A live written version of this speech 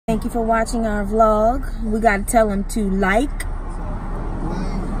Thank you for watching our vlog. We got to tell them to like,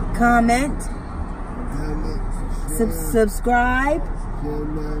 comment, subscribe,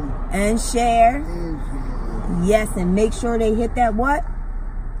 and share. Yes, and make sure they hit that what?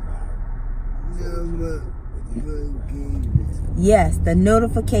 Yes, the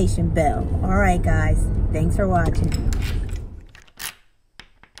notification bell. All right, guys. Thanks for watching.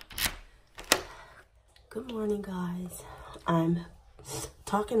 Good morning, guys. I'm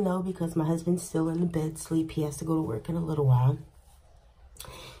talking low because my husband's still in the bed sleep. He has to go to work in a little while.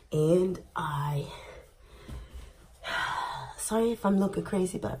 And sorry if I'm looking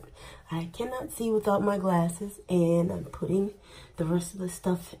crazy, but I cannot see without my glasses. And I'm putting the rest of the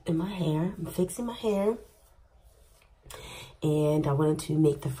stuff in my hair. I'm fixing my hair. And I wanted to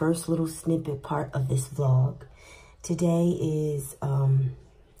make the first little snippet part of this vlog. Today is the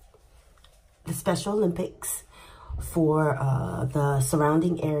Special Olympics for the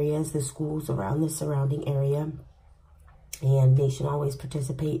surrounding areas, the schools around the surrounding area. And Nation always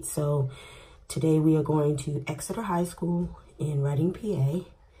participates. So today we are going to Exeter High School in Reading, PA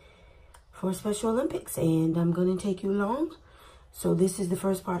for Special Olympics. And I'm going to take you along. So this is the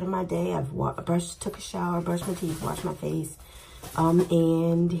first part of my day. I've took a shower, brushed my teeth, washed my face.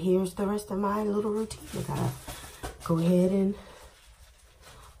 And here's the rest of my little routine. I gotta go ahead and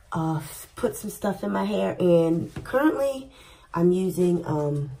put some stuff in my hair. And currently I'm using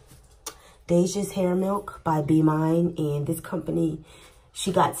Deja's Hair Milk by Be Mine. And this company,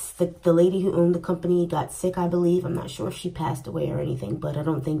 the lady who owned the company got sick, I believe. I'm not sure if she passed away or anything, but I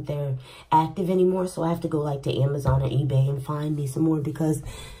don't think they're active anymore. So I have to go like to Amazon or eBay and find me some more, because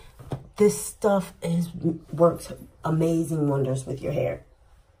this stuff works amazing wonders with your hair.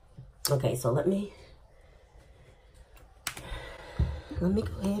 Okay, so let me go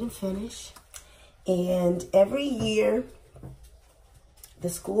ahead and finish. And every year the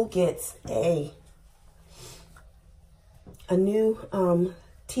school gets a new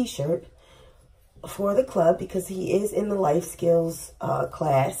t-shirt for the club, because he is in the life skills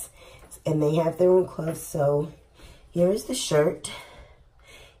class and they have their own club. So here's the shirt.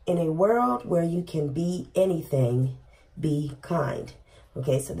 In a world where you can be anything, be kind.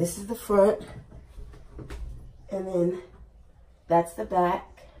 Okay, so this is the front, and then that's the back.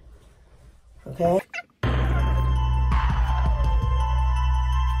 Okay.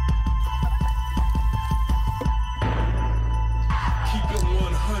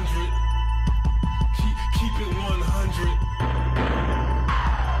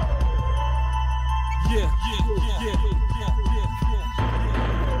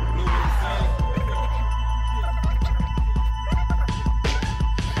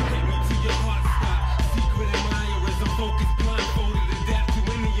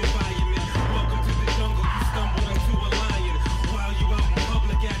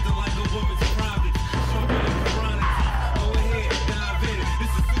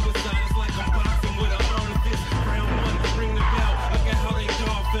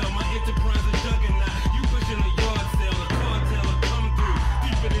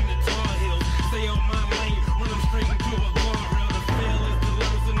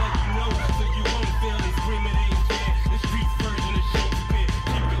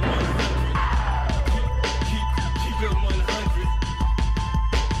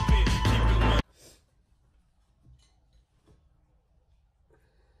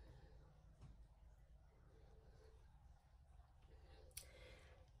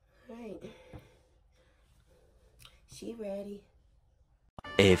 She ready.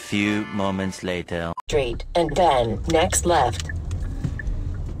 A few moments later. Straight and then next left.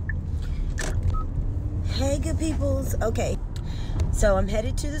 Hey, good peoples. Okay, so I'm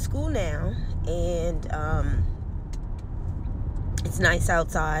headed to the school now, and it's nice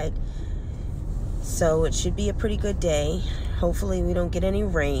outside, so it should be a pretty good day. Hopefully we don't get any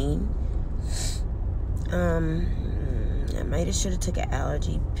rain. I might have should have took an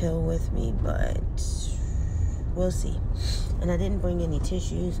allergy pill with me, but we'll see. And I didn't bring any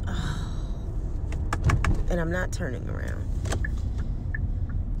tissues. Oh. And I'm not turning around.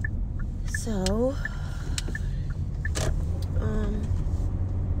 So, come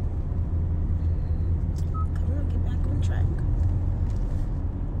on, get back on track.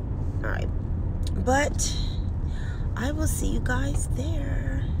 All right, but I will see you guys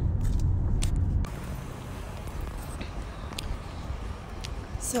there.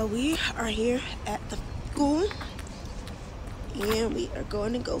 So we are here at the school, and we are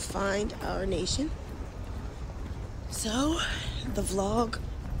going to go find our nation. So the vlog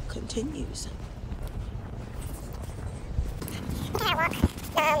continues.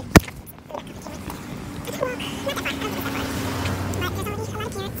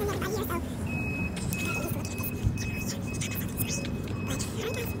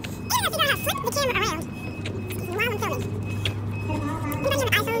 now flip the camera around while I'm filming. Anybody have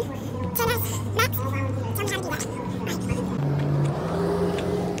an iPhone? 10s Max? Tell me how to do that.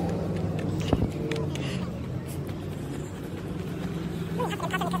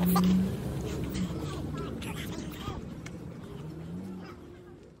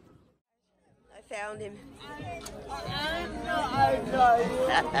 I found him.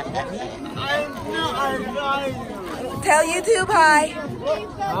 Tell YouTube hi.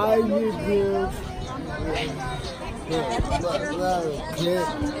 Hi, YouTube.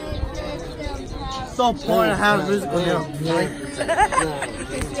 So important to have this video.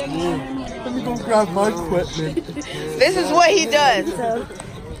 Let me go grab my equipment. This is what he does. So,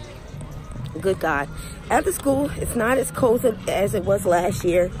 good God. At the school, it's not as cold as it was last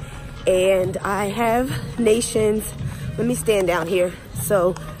year. And I have nations. Let me stand down here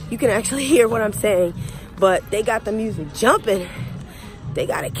so you can actually hear what I'm saying. But they got the music jumping. They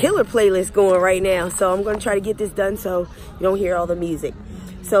got a killer playlist going right now. So I'm going to try to get this done so you don't hear all the music.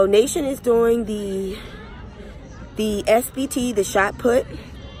 So Nation is doing the SBT, the shot put.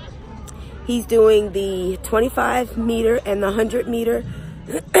 He's doing the 25 meter and the 100 meter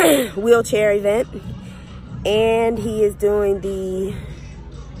wheelchair event. And he is doing the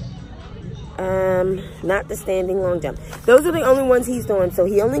not the standing long jump. Those are the only ones he's doing. So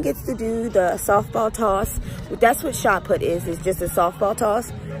he only gets to do the softball toss. That's what shot put is. It's just a softball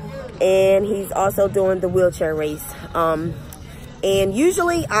toss. And he's also doing the wheelchair race. And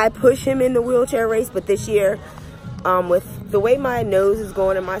usually I push him in the wheelchair race, but this year, with the way my nose is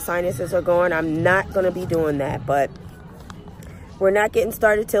going and my sinuses are going, I'm not going to be doing that. But we're not getting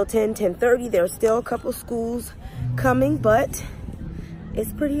started till 10:30. There's still a couple schools coming, but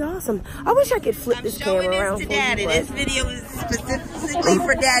it's pretty awesome. I wish I could flip this camera around for Daddy. This video is specifically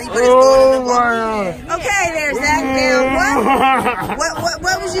for Daddy, but it's going to okay, there's that. Now,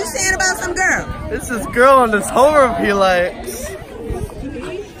 what was you saying about some girl? This is girl on this homework he likes.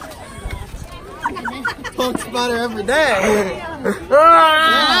 Talks about her every day. You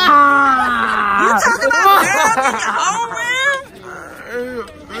talking about girls in your homeroom?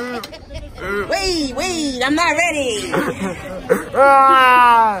 Wait, I'm not ready.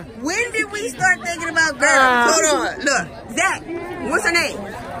 When did we start thinking about girls? Hold on, look, Zach, what's her name?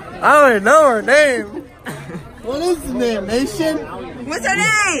 I don't even know her name. What is the name, Nation? What's her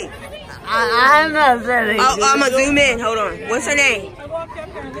name? I'm not ready. Oh, I'm gonna zoom in, hold on. What's her name?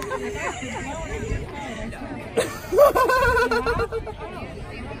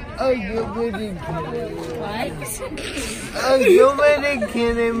 Oh, you really kidding me. What? Oh, you really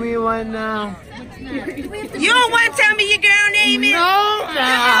kidding me right now? You don't want to tell me your girl name is? No,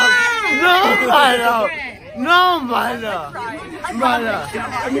 Mother. What?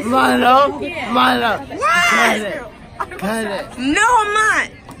 Cut it. No, I'm not.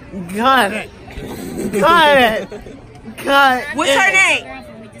 Cut it. What's her name?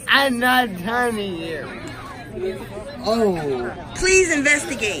 I'm not telling you. Oh. Please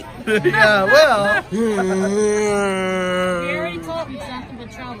investigate. Yeah, well. We already told him nothing but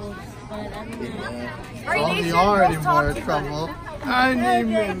trouble, but I don't know. We already more trouble. I need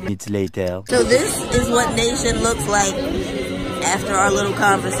Minutes later. So this is what Nation looks like after our little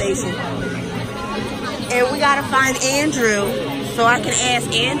conversation. And we gotta find Andrew so I can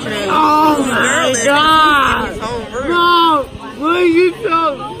ask Andrew whose girl is in his home room. No! What you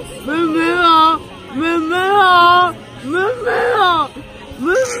talking?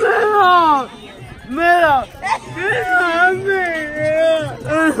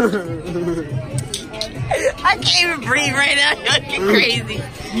 I can't even breathe right now. Y'all get crazy.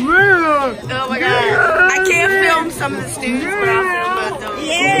 Oh my God. I can't film some of the students, but I'll film them.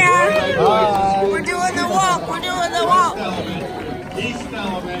 Yeah. We're doing the walk. East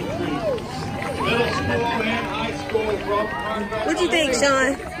Elementary, middle school and high school from What do you think,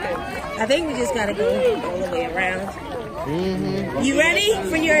 Sean? I think we just gotta go all the way around. You ready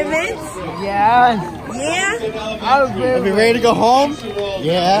for your events? Yeah. Yeah? Are we ready to go home?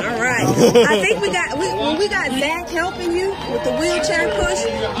 Yeah. All right. I think we got Zach helping you with the wheelchair push.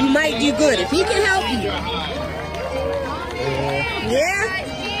 You might do good if he can help you. Yeah?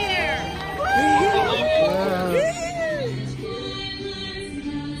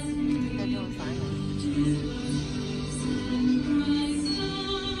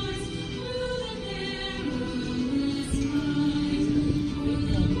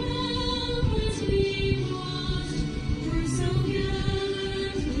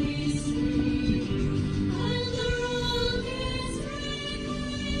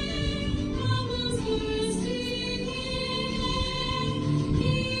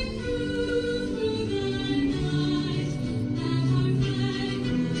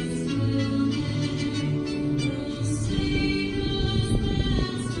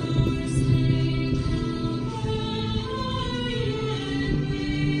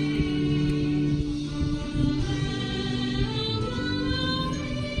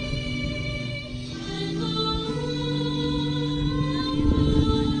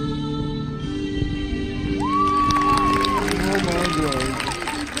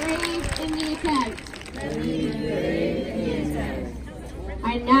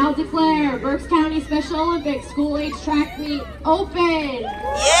 declare Berks County Special Olympics School Age Track Meet open. Yay!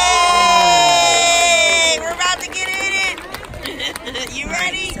 We're about to get in it. You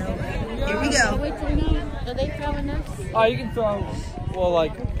ready? Here we go. Do they throw enough? Oh, you can throw, well,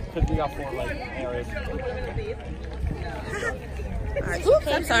 like, because we got 4, like, areas. Oops,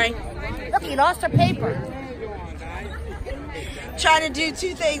 I'm sorry. Look, you lost her paper. Trying to do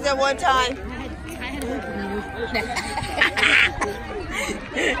 2 things at one time.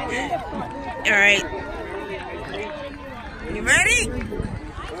 All right. You ready?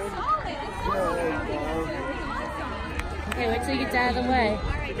 Okay, wait till you get out of the way.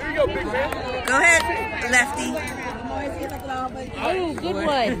 Go ahead, lefty. Oh, good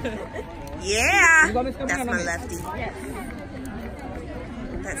one. Yeah. That's my lefty.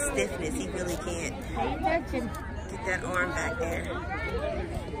 That stiffness, he really can't. Pay attention. Get that arm back there.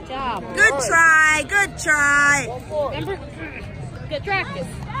 Good job. Good try, good try. Remember, good practice.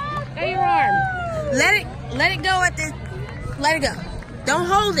 Go your arm. Let it go at this. Let it go. Don't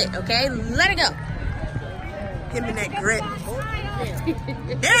hold it, okay? Let it go. Give me that grip.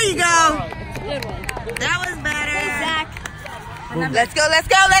 There you go. Good one. That was better. Let's go, let's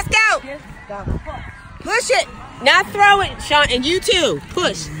go, let's go. Push it. Not throw it, Sean. And you too.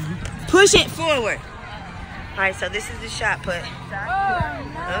 Push. Push it forward. All right, so this is the shot put.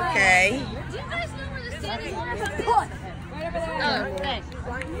 Okay. Do you guys know where the standing arm is?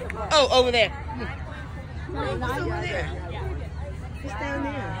 Oh, over there. No, it's over there. It's down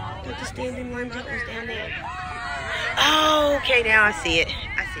there. I thought the standing one jump was down there. Oh, okay, now I see it.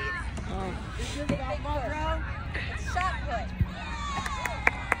 I see it.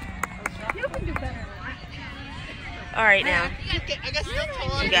 All right, now.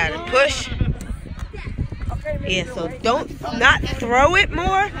 You got to push. Yeah, so not throw it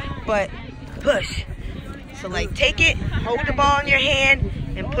more, but push. So like take it, hold the ball in your hand,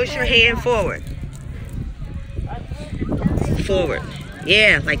 and push your hand forward. Forward.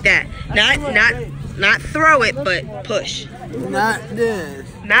 Yeah, like that. Not throw it, but push. Not this.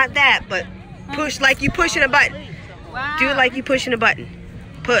 Not that, but push like you pushing a button. Do it like you pushing a button.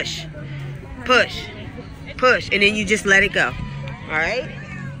 Push. Push. Push. And then you just let it go. Alright?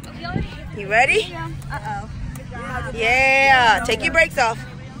 You ready? Uh-oh. Yeah. Take your brakes off.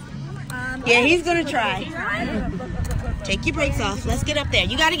 Yeah, he's gonna try. Take your brakes off. Let's get up there.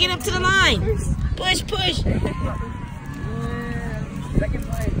 You gotta get up to the line. Push, push.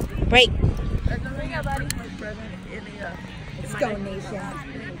 Brake. Let's go, Nation.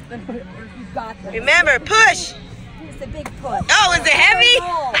 You got this. Remember, push. It's a big push. Oh, is it heavy?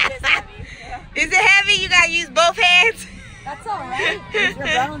 Is it heavy? You gotta use both hands. That's all right. Use your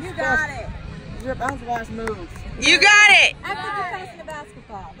bounce. You got it. Use your bounce pass move. You got it. Act like you're passing a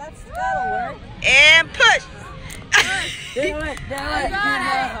basketball. That'll work. And push. Do it.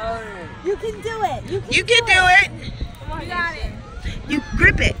 You can do it. You can do it. You got it. You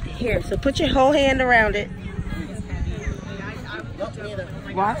grip it. Here, so put your whole hand around it.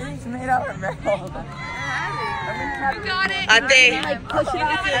 Why is it made out of metal? You got it. I think. Like push it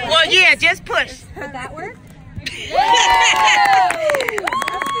off. Well, yeah, just push. Would that work?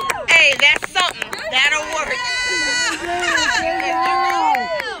 Hey, that's something. That'll work.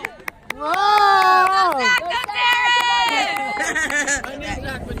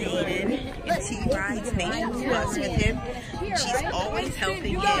 She rides Mason's bus with him. She's always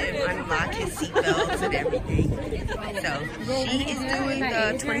helping him unlock his seatbelts and everything. So she is doing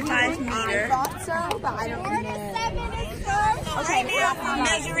the 25 meter. I thought so, but I don't know. Okay, now we're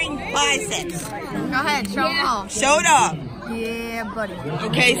measuring biceps. Go ahead, show them all. Show it off. Yeah, buddy.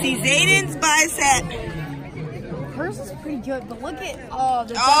 Okay, see Zayden's bicep. Hers is pretty good, but look at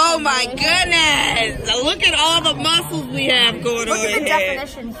Oh my goodness! Look at all the muscles we have going on Look at the here.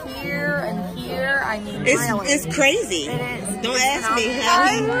 definition here and here. I mean, really. It's crazy. It is. Don't ask me how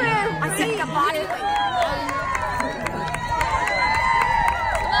he. I see a body.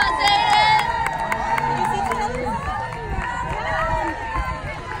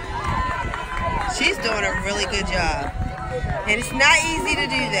 She's doing a really good job. And it's not easy to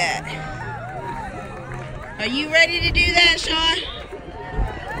do that. Are you ready to do that, Sean?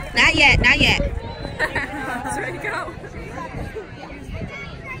 Not yet, not yet. It's ready to go.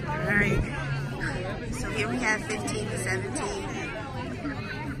 Alright. So here we have 15 to 17.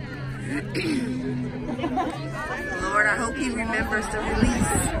 Lord, I hope he remembers the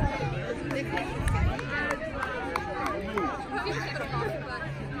release.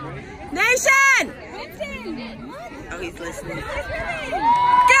 Nation! Oh, he's listening.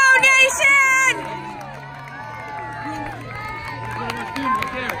 Go, Nation!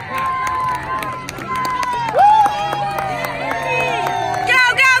 Go,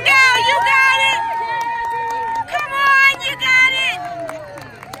 go, go!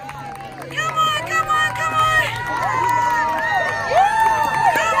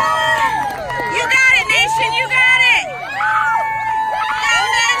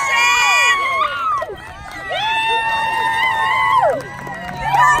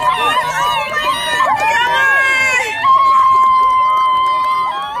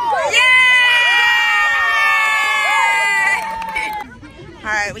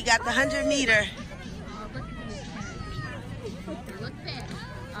 we got the 100 meter.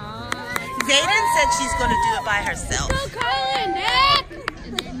 Zayden said she's going to do it by herself.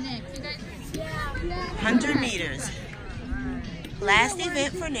 100 meters. Last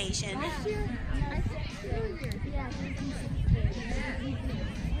event for Nation.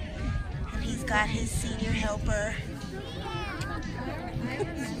 And he's got his senior helper.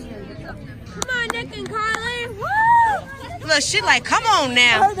 Come on, Nick and Carly. Woo! Look, she like, come on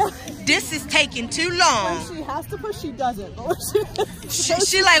now. This is taking too long. When she has to push, she doesn't. But when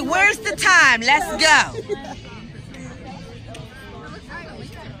She like, where's the time? Let's go.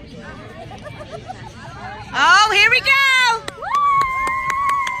 Oh, here we go.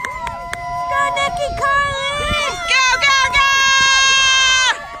 Go, Nick and Carly. Go, go, go.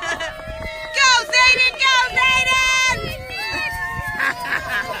 Go, Zayden, go, Zayden.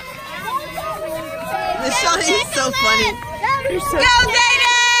 Michelle, he's so funny. Go,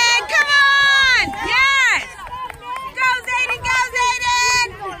 Zayden. Come on. Yes. Go, Zayden, go, Zayden.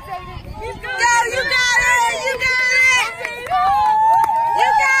 Go, you got it. You got it. You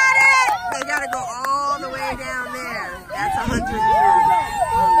got it. They got to go all the way down there. That's 100 meters.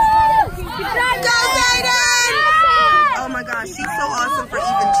 Go, Zayden. Oh my gosh, she's so awesome for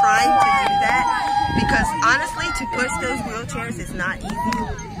even trying to do that. Because honestly, to push those wheelchairs is not easy.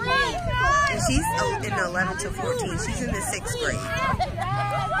 And she's in the 11 to 14. She's in the 6th grade.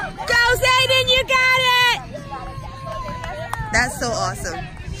 Go, Zayden, you got it. That's so awesome.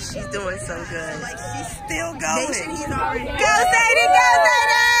 She's doing so good. Like, she's still going. Go, Zayden, go,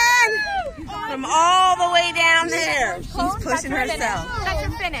 Zayden. From all the way down there. She's pushing herself. That's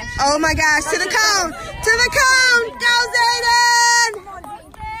your finish. Oh my gosh, to the cone. To the cone. Go, Zayden.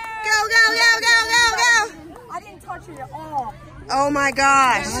 Go, go, go, go, go, go. I didn't touch it at all. Oh my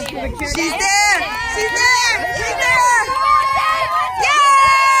gosh. She's there. She's there. She's there. Yay!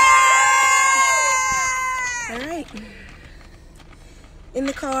 All right. In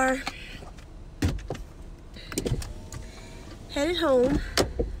the car. Headed home.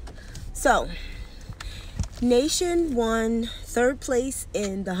 So, Nation won 3rd place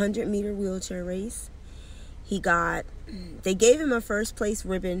in the 100 meter wheelchair race. They gave him a 1st place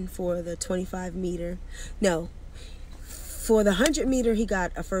ribbon for the 25 meter. No. For the 100 meter, he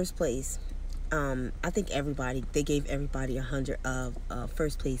got a 1st place. I think they gave everybody a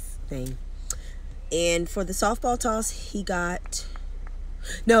 1st place thing. And for the softball toss, he got,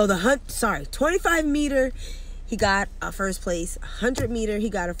 25 meter, he got a 1st place. 100 meter, he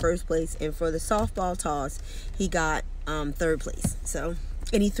got a 1st place. And for the softball toss, he got 3rd place. So,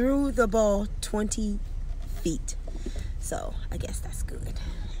 and he threw the ball 20 feet. So, I guess that's good.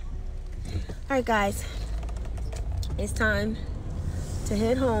 All right, guys. It's time to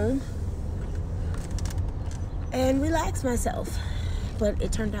head home and relax myself. But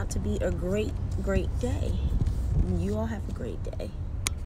it turned out to be a great, great day. You all have a great day.